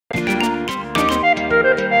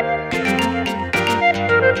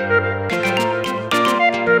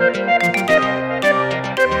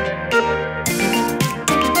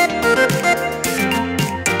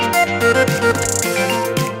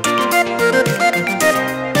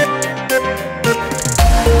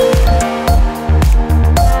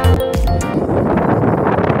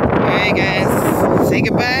Say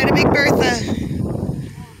goodbye to Big Bertha.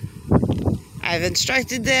 I've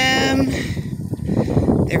instructed them.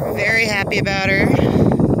 They're very happy about her.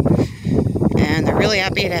 And they're really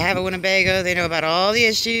happy to have a Winnebago. They know about all the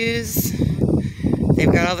issues. They've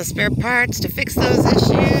got all the spare parts to fix those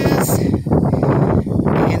issues.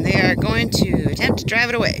 And they are going to attempt to drive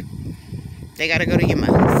it away. They gotta go to Yuma.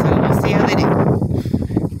 So we'll see how they do.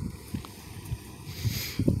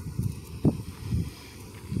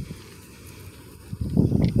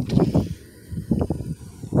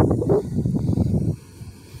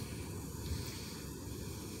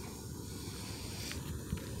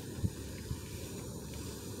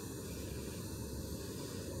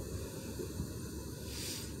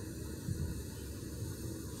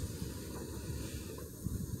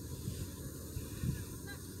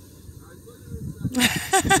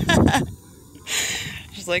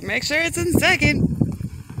 She's like, make sure it's in second.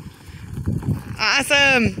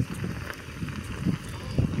 Awesome.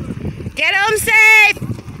 Get home safe.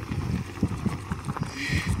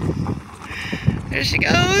 There she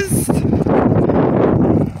goes.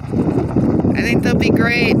 I think they'll be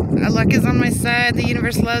great. Luck is on my side. The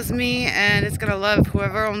universe loves me, and it's gonna love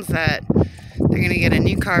whoever owns that. They're gonna get a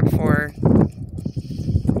new car for her.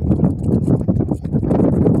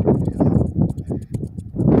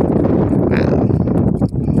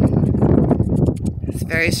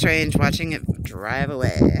 Very strange watching it drive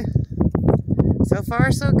away. So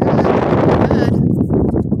far, so good.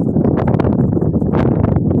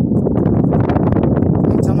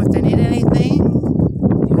 Tell me if they need anything.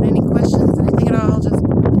 Do you have any questions? Anything at all? Just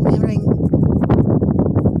ring.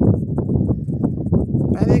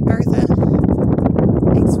 Bye, Big Bertha.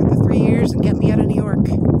 Thanks for the 3 years and get me out of New York.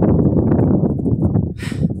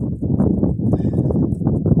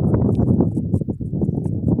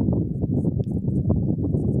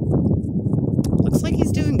 Looks like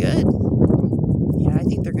he's doing good. Yeah, I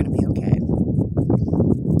think they're going to be okay.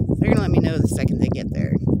 They're going to let me know the second they get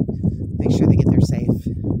there. Make sure they get there safe.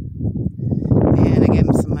 And I gave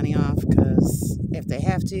them some money off because if they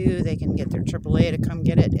have to, they can get their AAA to come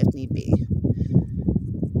get it if need be.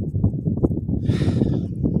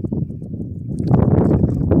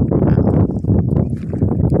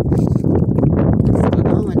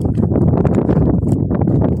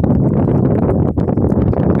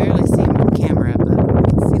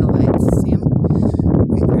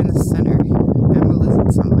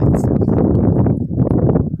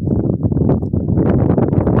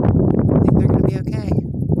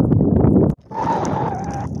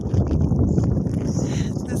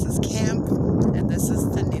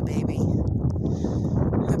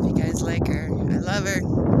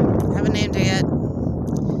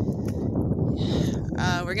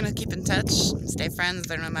 We're gonna keep in touch, stay friends.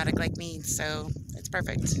 They're nomadic like me, so it's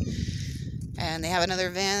perfect. And they have another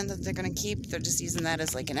van that they're gonna keep. They're just using that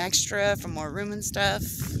as like an extra for more room and stuff.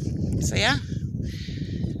 So yeah,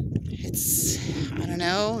 it's, I don't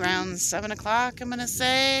know, around 7 o'clock, I'm gonna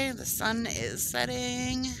say. The sun is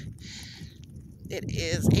setting. It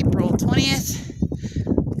is April 20th,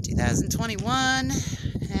 2021,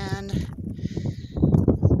 and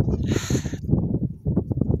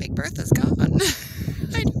Big Bertha's gone.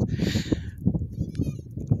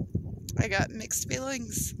 I got mixed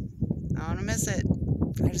feelings. I want to miss it.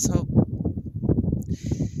 I just hope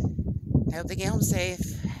they get home safe.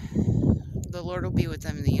 The Lord will be with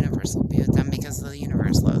them and the universe will be with them because the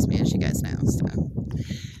universe loves me, as you guys know. So.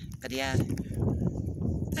 But yeah,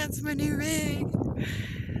 that's my new rig.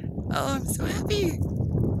 Oh, I'm so happy.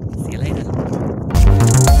 See you later.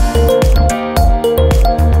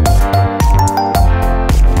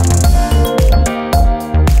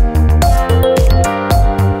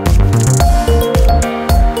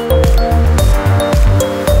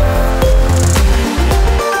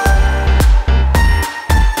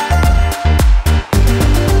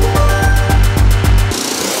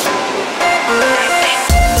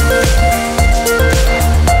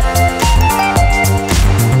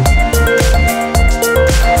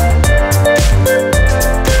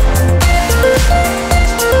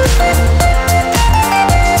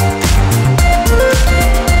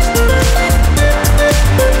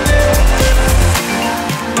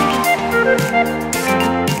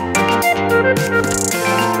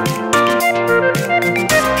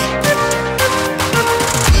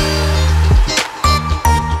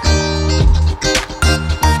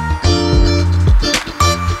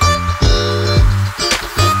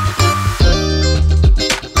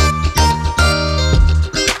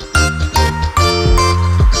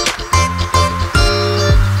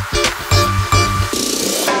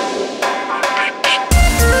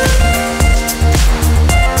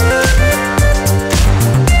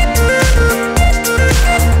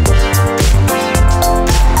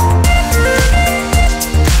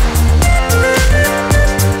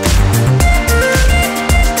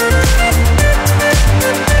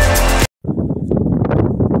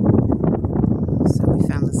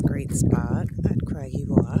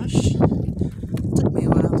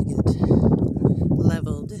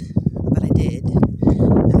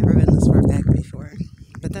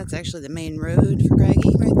 actually the main road for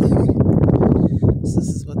Craggy right there. So this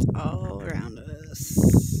is what's all around us.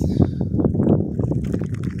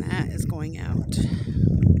 And that is going out. So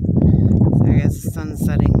I guess the sun's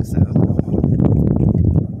setting, so.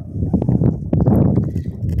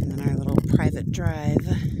 And then our little private drive.